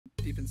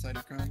inside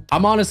of crying.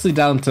 I'm honestly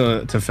down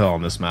to fill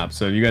on this map.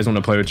 So if you guys want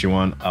to play what you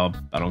want,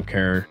 I don't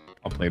care.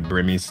 I'll play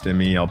Brimmy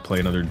Stimmy. I'll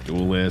play another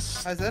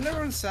Duelist. Has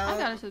anyone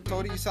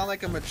Cody, you sound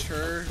like a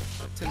mature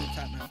Tim the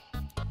Tap Man.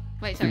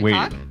 Wait, sorry, Wait,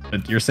 talk?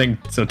 you're saying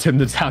so Tim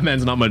the Tap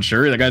Man's not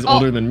mature? That guy's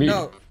older than me.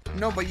 No,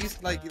 but you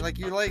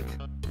you're like,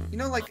 you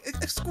know, like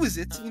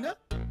exquisite, you know?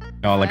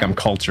 Oh, like I'm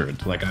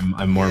cultured. Like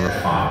I'm more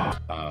refined.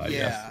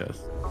 Yeah. Yes.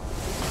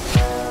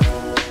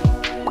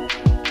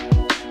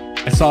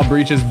 I saw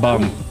Breach's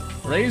bum.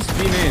 Raise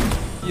beam in.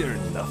 You're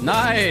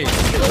nice.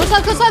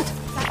 Close left.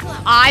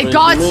 I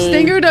got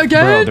stingered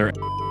again. Bro,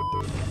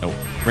 no.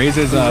 Raise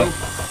is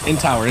in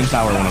tower,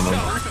 one of them.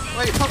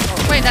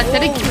 Wait, that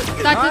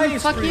didn't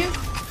fuck you?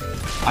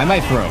 I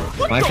might throw.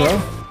 Can I throw?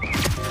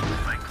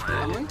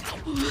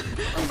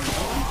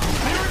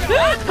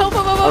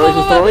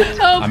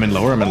 Help. I'm in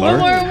lower.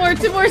 One more,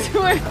 two more.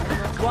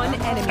 One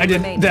enemy I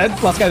did. Dead.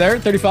 Last guy there.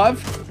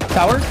 35.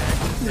 Tower.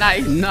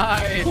 Nice.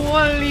 Oh,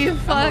 Holy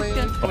fuck.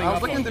 I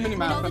was looking at the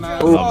minimap and I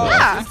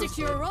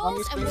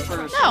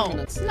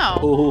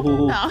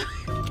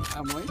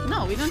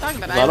No, we don't talk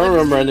about it. I don't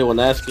remember anyone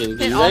asking.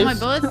 Hit all my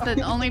bullets.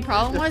 The only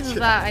problem was is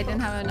that I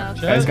didn't have enough.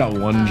 You guys got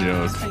one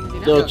joke.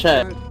 Yo,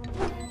 chat.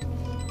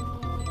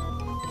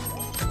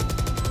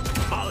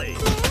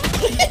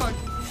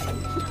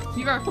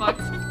 You are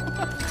fucked.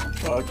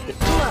 Okay.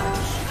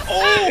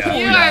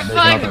 You are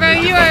fucked, bro.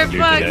 You are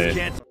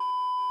fucked.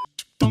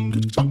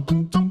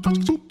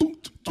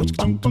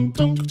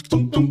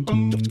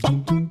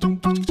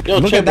 Yo,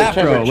 Look at that,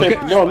 bro.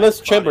 Yo,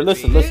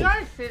 listen.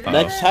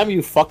 Next time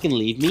you fucking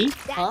leave me,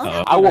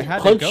 I will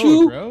punch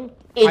you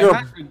in your.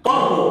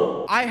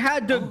 I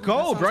had to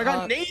go, bro. I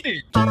got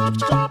naded.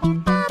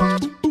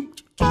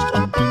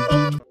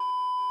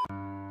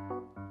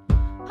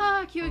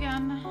 Q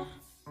again.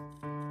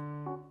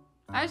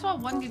 I just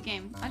want one good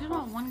game. I'm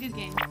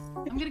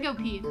gonna go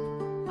pee.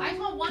 I just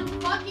want one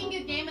fucking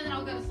good game and then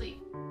I'll go to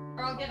sleep.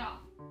 Or I'll get off.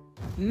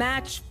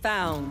 Match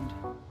found.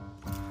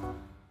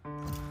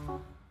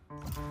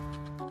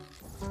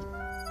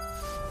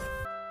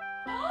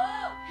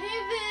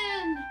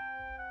 Haven!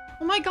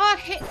 Oh my god,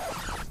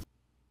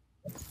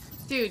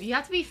 Dude, you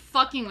have to be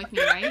fucking with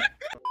me, right?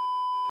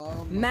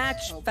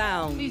 Match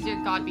found. Please,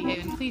 dear God, be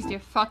Haven. Please, dear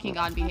fucking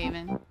God, be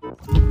Haven.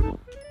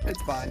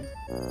 It's fine.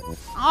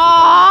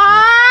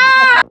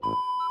 Aww!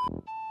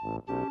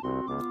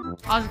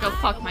 I'll just go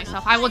fuck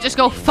myself. I will just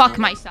go fuck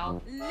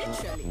myself.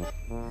 Literally.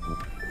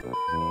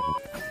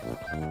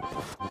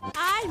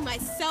 I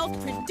myself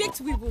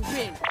predict we will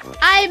win.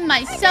 I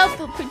myself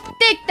will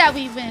predict that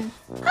we win.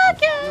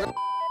 Okay.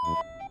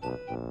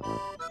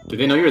 Did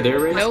they know you were there,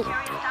 Ray? Nope.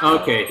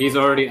 Okay, he's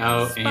already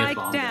out. And he has Spike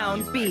bombs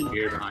down B.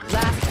 Here behind.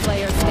 Last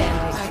player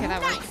standing. Okay,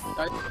 that works.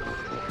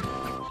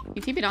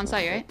 You TP'd on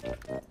site, right?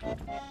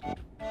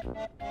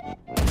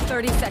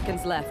 30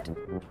 seconds left.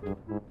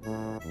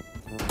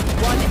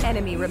 One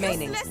enemy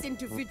remaining.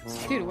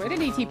 Dude, where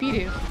did he TP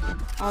to?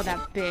 Oh,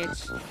 that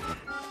bitch.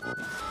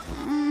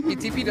 He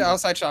TP'd to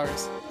outside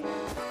showers.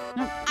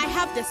 I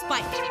have the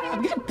spike.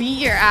 I'm gonna beat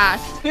your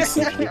ass.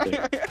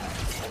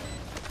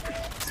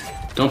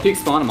 Don't peek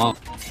spawn them all.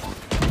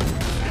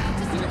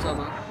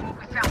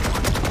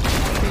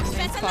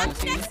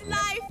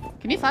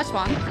 Give me flash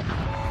spawn.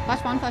 Flash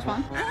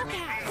spawn.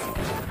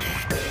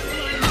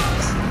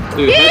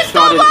 Dude, He's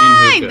still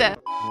blind!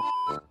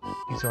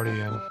 He's already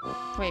in.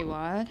 Wait,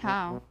 what?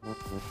 How?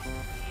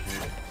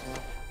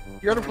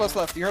 You heard him close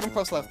left. He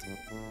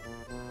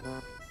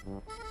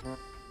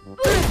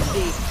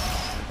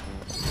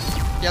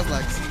has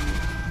legs.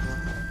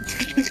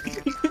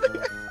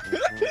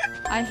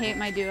 I hate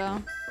my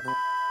duo.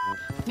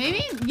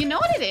 Maybe, you know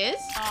what it is?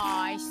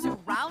 I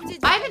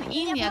haven't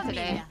eaten yet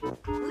today.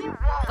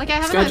 Like, I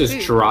haven't This guy had just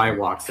food. dry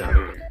walks out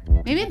here.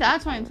 Maybe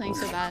that's why I'm playing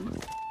so bad.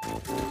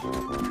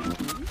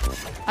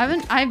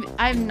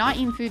 I've not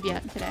eaten food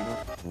yet today.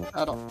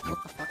 I don't.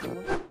 What the fuck?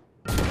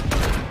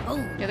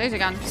 Yeah, there's a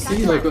gun.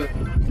 See, like what?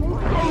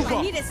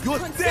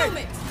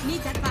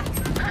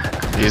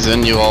 He's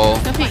in you all.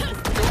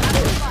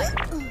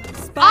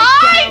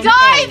 I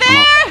die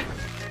there!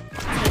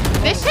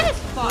 This shit is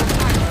fucked.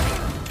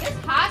 This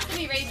has to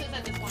be racist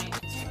at this point.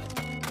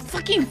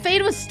 Fucking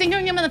Fade was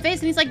stinging him in the face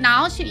and he's like,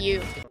 nah, I'll shoot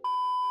you.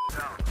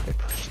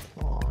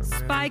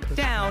 Spike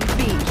down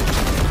B.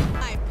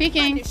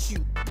 Peeking.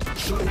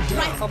 One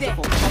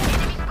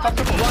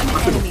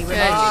enemy Good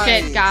remaining.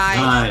 shit, guys.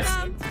 Nice.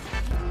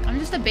 I'm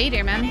just a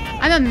baiter, man.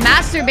 I'm a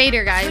master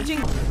baiter, guys.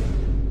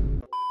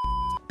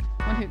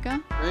 One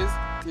hookah.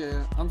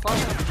 Yeah, I'm fine.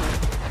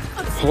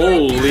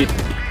 Holy.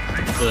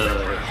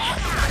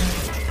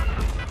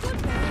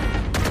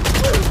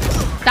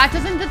 That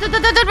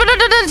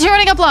doesn't. You're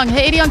running up long.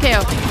 Hit 80 on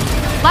KO.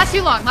 Last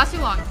too long.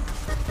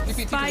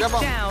 Spike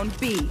down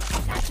B.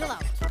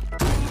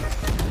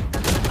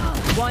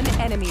 One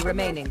enemy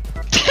remaining.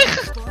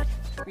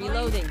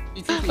 Reloading.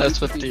 That's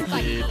what they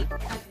need.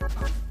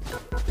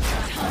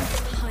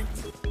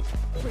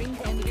 Bring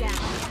them down.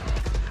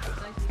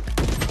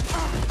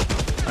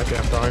 Okay,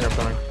 I'm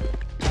throwing.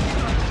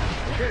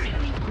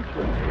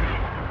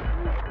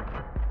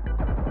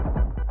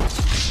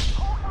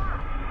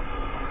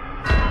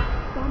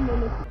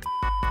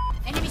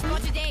 Enemy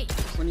spotted A.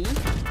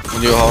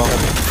 You all.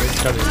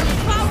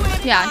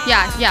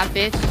 Yeah,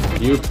 bitch.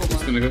 You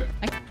just gonna go.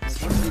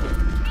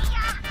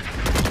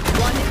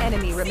 One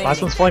enemy remaining.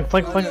 Last one's flank.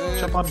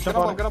 Jump on. Get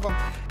up him.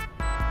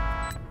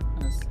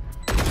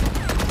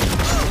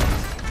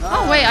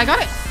 Oh wait, I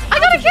got it. I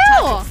got a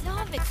kill.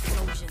 Love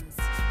explosions.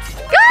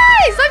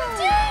 Guys, I'm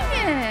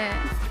doing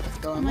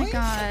it. Go, Oh my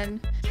god.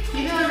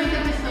 You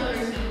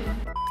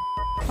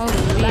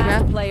Holy Last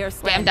crap. player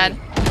Wait, I'm standing.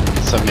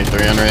 dead.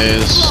 73 on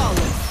raise.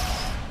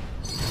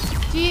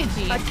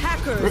 GG.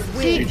 Attackers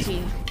win.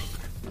 GG.